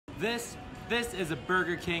This is a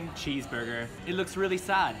Burger King cheeseburger. It looks really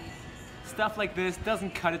sad. Stuff like this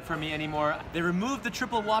doesn't cut it for me anymore. They removed the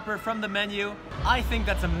triple Whopper from the menu. I think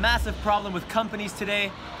that's a massive problem with companies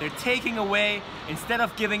today. They're taking away instead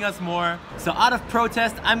of giving us more. So out of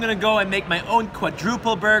protest, I'm gonna go and make my own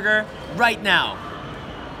quadruple burger right now.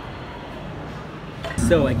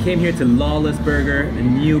 So I came here to Lawless Burger, a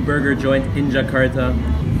new burger joint in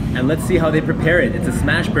Jakarta. And let's see how they prepare it. It's a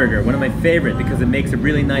smash burger, one of my favorite because it makes a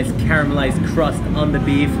really nice caramelized crust on the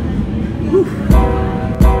beef. Whew.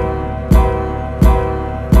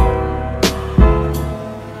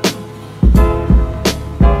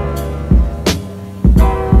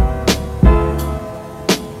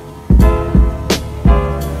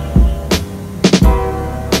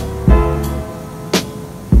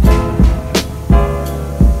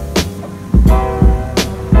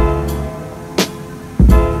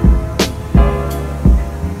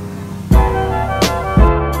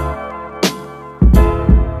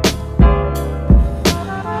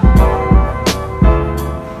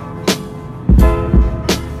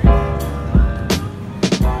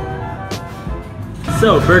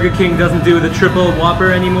 So Burger King doesn't do the triple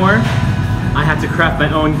Whopper anymore. I have to craft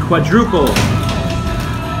my own quadruple.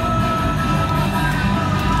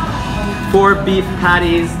 4 beef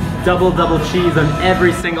patties, double cheese on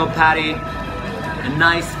every single patty. A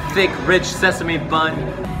nice, thick, rich sesame bun.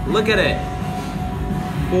 Look at it.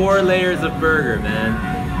 4 layers of burger, man.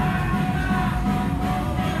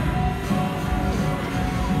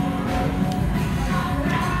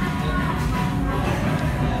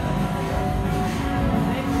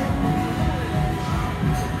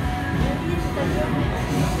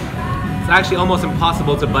 It's actually almost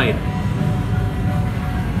impossible to bite.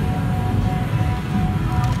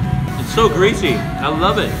 It's so greasy. I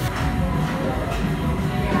love it.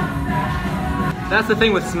 That's the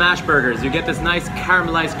thing with smash burgers. You get this nice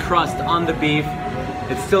caramelized crust on the beef.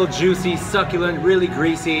 It's still juicy, succulent, really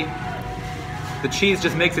greasy. The cheese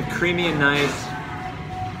just makes it creamy and nice.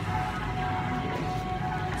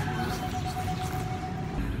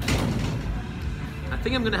 I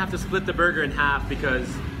think I'm gonna have to split the burger in half because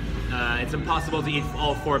it's impossible to eat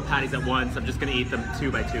all 4 patties at once. I'm just gonna eat them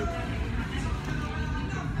 2 by 2.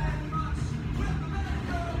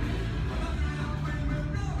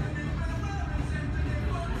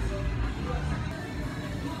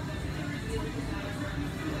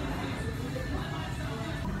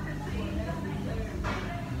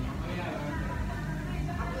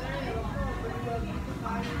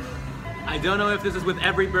 I don't know if this is with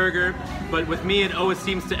every burger, but with me it always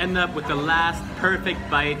seems to end up with the last perfect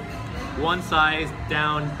bite, one size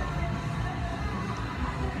down.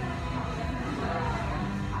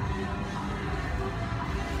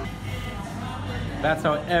 That's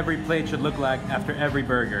how every plate should look like after every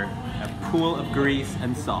burger. A pool of grease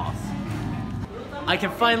and sauce. I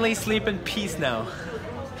can finally sleep in peace now.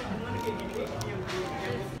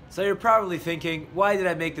 So you're probably thinking, why did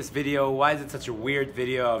I make this video? Why is it such a weird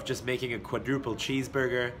video of just making a quadruple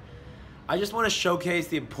cheeseburger? I just want to showcase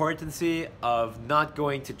the importance of not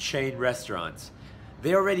going to chain restaurants.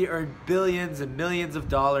 They already earn billions and millions of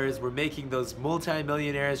dollars. We're making those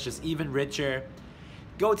multi-millionaires just even richer.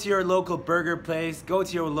 Go to your local burger place, go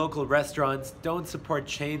to your local restaurants. Don't support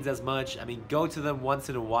chains as much. I mean, go to them once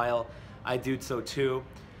in a while. I do so too.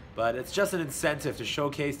 But it's just an incentive to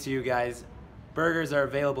showcase to you guys. Burgers are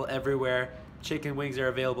available everywhere, chicken wings are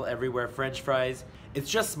available everywhere, French fries. It's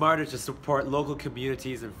just smarter to support local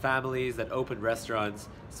communities and families that open restaurants.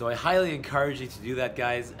 So I highly encourage you to do that,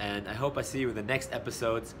 guys, and I hope I see you in the next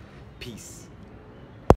episodes. Peace.